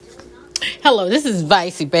Hello, this is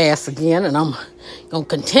Vicey Bass again, and I'm gonna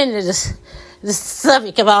continue this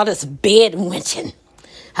subject of all this bed wenching.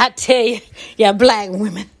 I tell you, yeah, black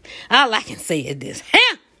women, all I can say is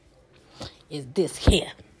this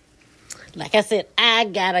here. Like I said, I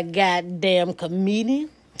got a goddamn comedian.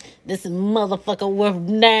 This motherfucker worth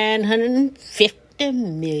 $950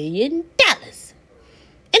 million.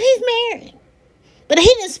 And he's married. But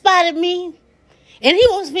he done spotted me, and he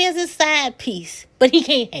wants me as his side piece. But he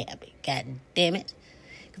can't have it, god damn it.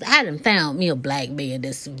 Because I done found me a black man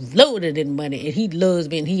that's loaded in money, and he loves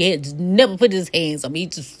me, and he has never put his hands on me. He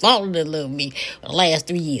just fallen in love with me for the last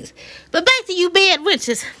 3 years. But back to you bad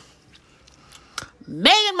witches.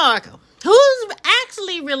 Meghan Markle, who's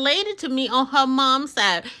actually related to me on her mom's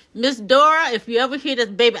side. Miss Dora, if you ever hear this,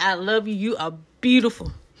 baby, I love you. You are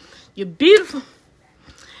beautiful. You're beautiful.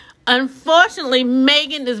 Unfortunately,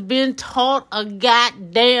 Meghan is being taught a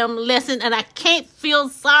goddamn lesson, and I can't feel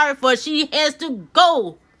sorry for her. She has to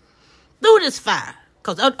go through this fire.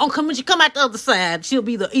 Because when she come out the other side, she'll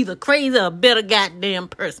be either crazy or a better goddamn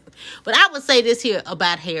person. But I would say this here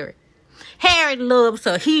about Harry. Harry loves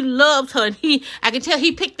her. He loves her. And I can tell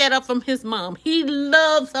he picked that up from his mom. He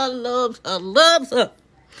loves her, loves her, loves her.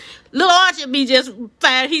 Little Archie be just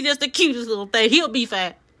fine. He's just the cutest little thing. He'll be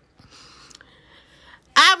fine.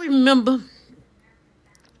 I remember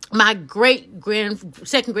my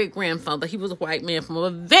second great grandfather. He was a white man from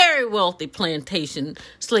a very wealthy plantation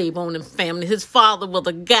slave owning family. His father was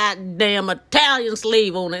a goddamn Italian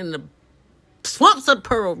slave owner in the swamps of the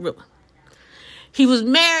Pearl River. He was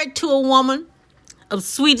married to a woman of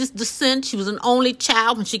Swedish descent. She was an only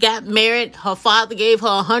child. When she got married, her father gave her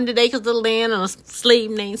 100 acres of land and a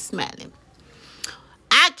slave named Smiley.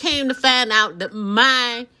 I came to find out that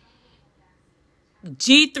my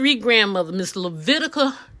G3 grandmother, Miss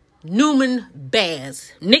Levitica Newman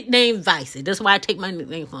Bass, nicknamed Vicey. That's why I take my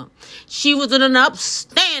nickname from. She was an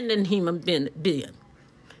upstanding human being.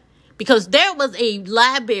 Because there was a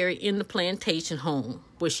library in the plantation home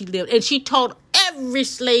where she lived. And she taught every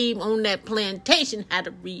slave on that plantation how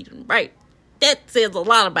to read and write. That says a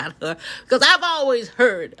lot about her. Because I've always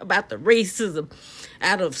heard about the racism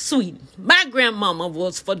out of Sweden. My grandmama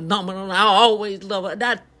was phenomenal. I always love her. And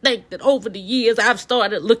I think that over the years, I've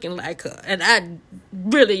started looking like her. And I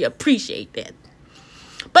really appreciate that.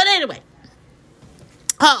 But anyway,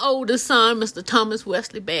 her oldest son, Mr. Thomas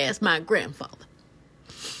Wesley Bass, my grandfather,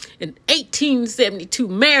 in 1872,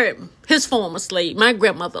 married his former slave, my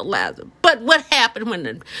grandmother Eliza. But what happened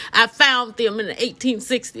when I found them in the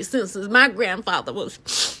 1860 census? My grandfather was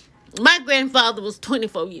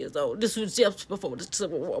 24 years old. This was just before the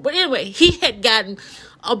Civil War. But anyway, he had gotten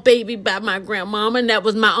a baby by my grandmama, and that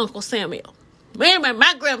was my Uncle Samuel. But anyway,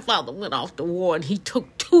 my grandfather went off to war, and he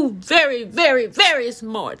took two very, very, very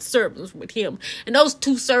smart servants with him. And those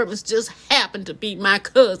two servants just happened to be my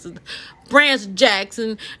cousins, Branch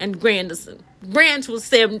Jackson and Grandison. Branch was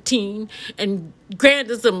 17, and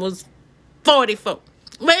Grandison was 44.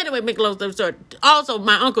 But anyway, make a long story short. Also,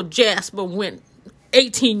 my Uncle Jasper went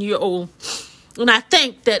 18-year-old. And I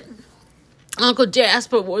think that Uncle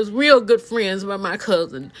Jasper was real good friends with my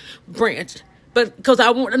cousin, Branch. But because I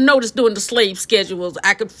noticed during the slave schedules,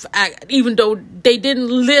 even though they didn't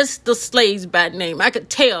list the slaves by name, I could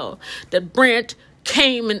tell that Branch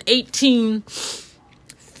came in 18,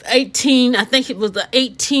 I think it was the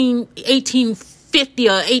 1850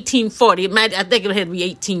 or 1840. I think it had to be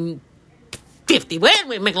 1850. Well,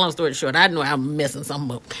 anyway, make a long story short, I know I'm messing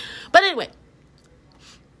something up. But anyway,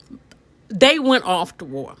 they went off to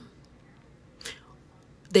war.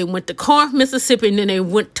 They went to Corinth, Mississippi, and then they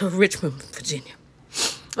went to Richmond, Virginia.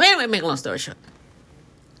 Well, anyway, make a long story short.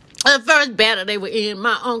 The first battle they were in,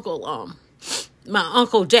 my uncle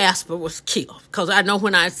Jasper was killed. Because I know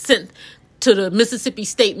when I sent to the Mississippi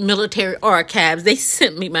State Military Archives, they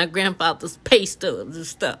sent me my grandfather's pay stubs and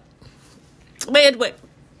stuff. But anyway,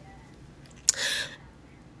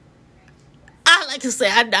 I like to say,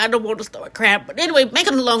 I don't want to start crying. But anyway,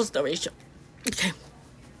 making a long story short. Okay.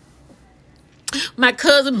 My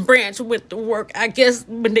cousin Branch went to work. I guess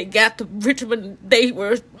when they got to Richmond,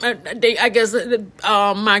 my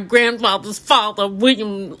grandfather's father,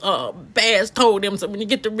 William Bass, told them, so when you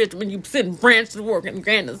get to Richmond, you send Branch to work and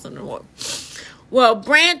Grandison to work. Well,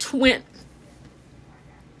 Branch went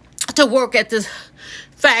to work at this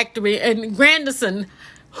factory, and Grandison,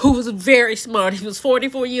 who was very smart, he was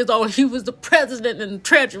 44 years old, he was the president and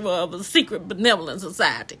treasurer of a secret benevolent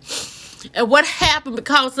society. And what happened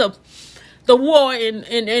because of the war in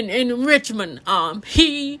Richmond,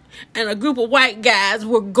 he and a group of white guys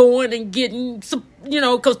were going and getting some,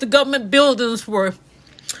 because the government buildings were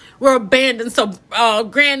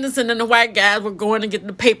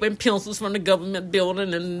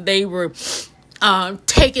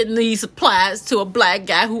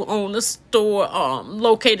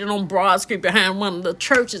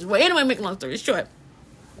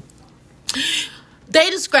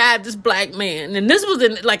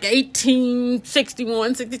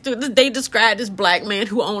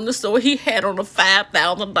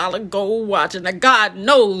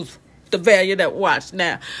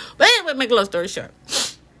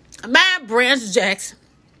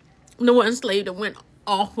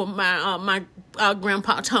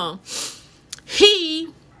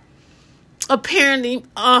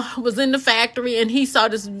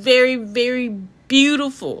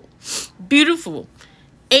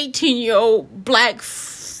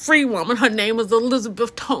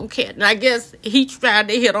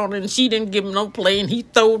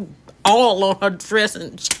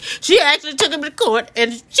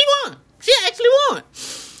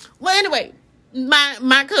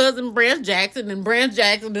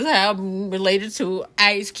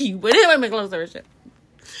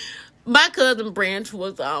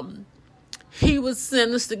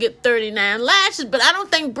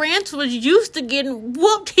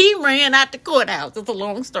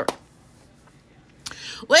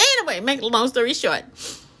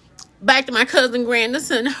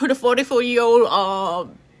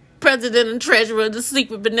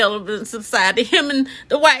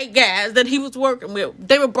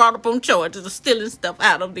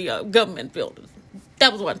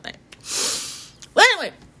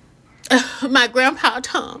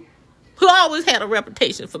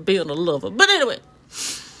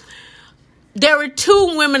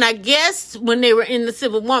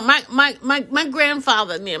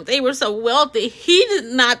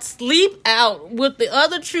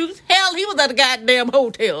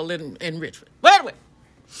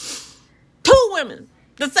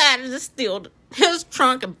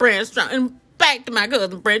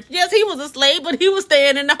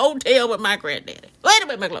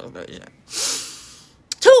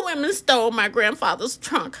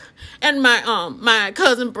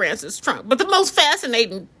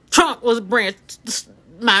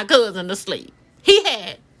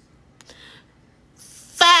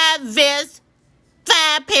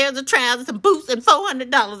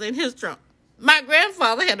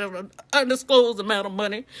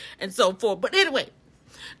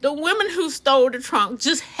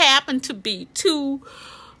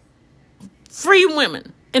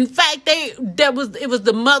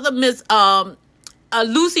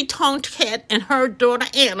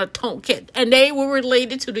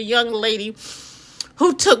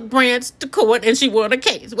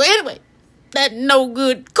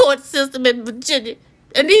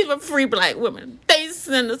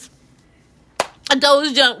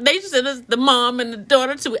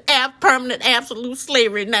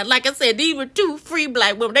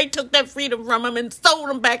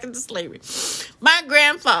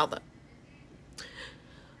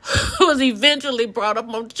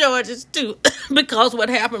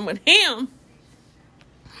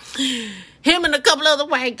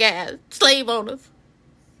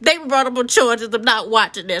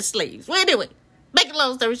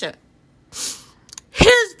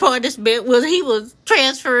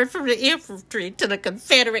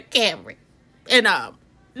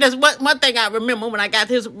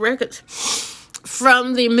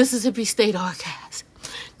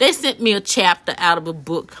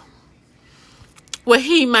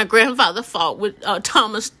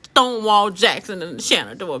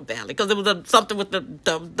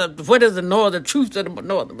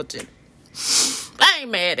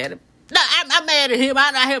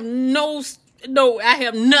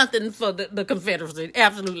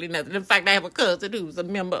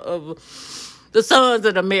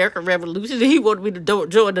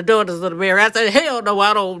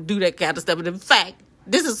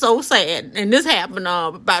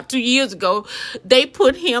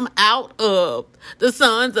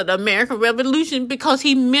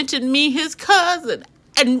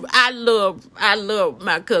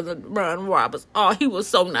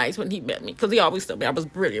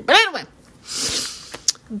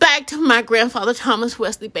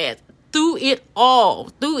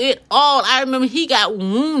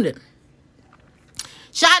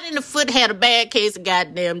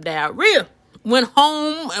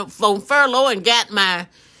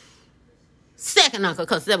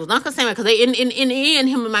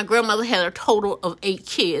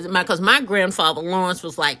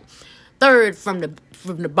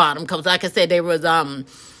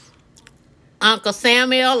Uncle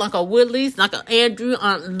Samuel, Uncle Willie, Uncle Andrew,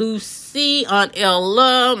 Aunt Lucy, Aunt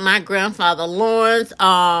Ella, my grandfather Lawrence,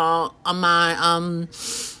 my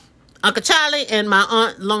Uncle Charlie, and my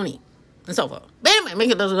Aunt Lonnie, and so forth. But anyway,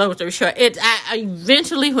 make it a long story short, I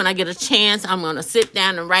eventually, when I get a chance, I'm going to sit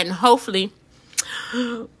down and write, and hopefully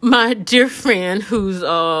my dear friend who's an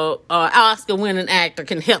Oscar-winning actor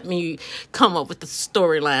can help me come up with the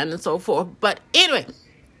storyline and so forth. But anyway,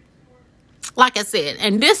 like I said,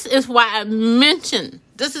 and this is why I mentioned,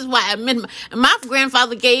 my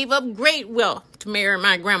grandfather gave up great wealth to marry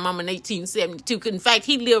my grandmama in 1872. In fact,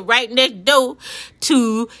 he lived right next door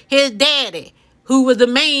to his daddy, who was the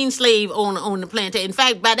main slave owner on the plantation. In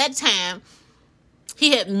fact, by that time,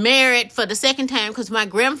 he had married for the second time because my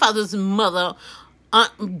grandfather's mother,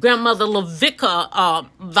 grandmother Lavica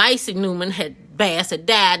Vicey Newman had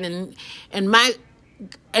died, and my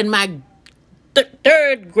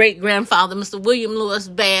third great grandfather, Mr. William Lewis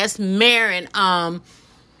Bass, married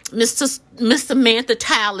Miss Samantha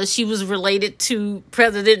Tyler. She was related to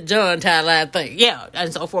President John Tyler, I think. Yeah,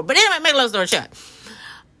 and so forth. But anyway, make a long story short.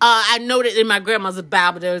 I noted in my grandmother's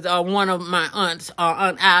Bible there's one of my aunts,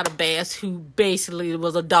 Aunt Ida Bass, who basically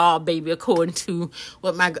was a doll baby, according to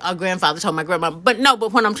what my grandfather told my grandma. But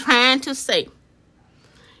what I'm trying to say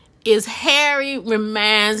is Harry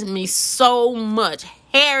reminds me so much.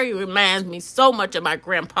 Harry reminds me so much of my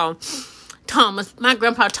grandpa Thomas. My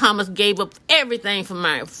grandpa Thomas gave up everything for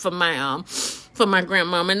my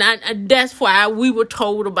grandmama, and that's why we were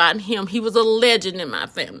told about him. He was a legend in my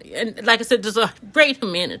family, and like I said, just a great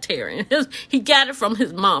humanitarian. He got it from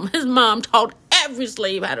his mom. His mom taught every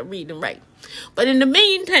slave how to read and write. But in the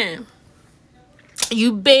meantime,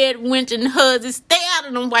 you bedwenching hussies, stay out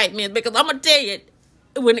of them white men, because I'm gonna tell you,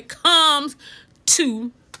 when it comes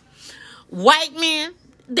to white men,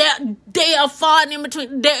 they are far in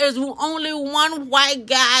between. There is only one white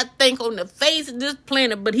guy, I think, on the face of this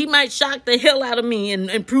planet, but he might shock the hell out of me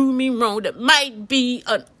and prove me wrong. That might be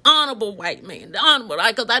an honorable white man. The honorable,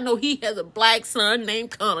 because I know he has a black son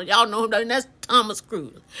named Connor. Y'all know him, and that's Thomas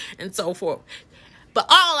Cruise, and so forth. But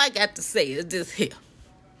all I got to say is this here.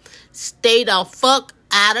 Stay the fuck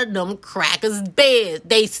out of them crackers' beds.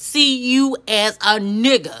 They see you as a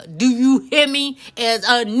nigger. Do you hear me? As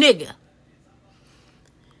a nigger.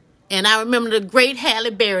 And I remember the great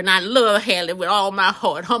Halle Berry, and I love Halle with all my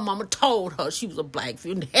heart. Her mama told her she was a black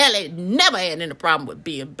female. Halle never had any problem with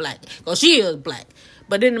being black, because she is black.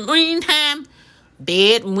 But in the meantime,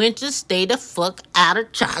 bedwenchers, stay the fuck out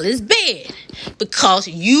of Charlie's bed, because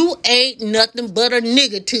you ain't nothing but a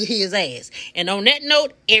nigger to his ass. And on that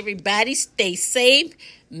note, everybody stay safe,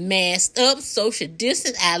 masked up, social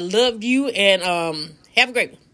distance. I love you, and have a great one.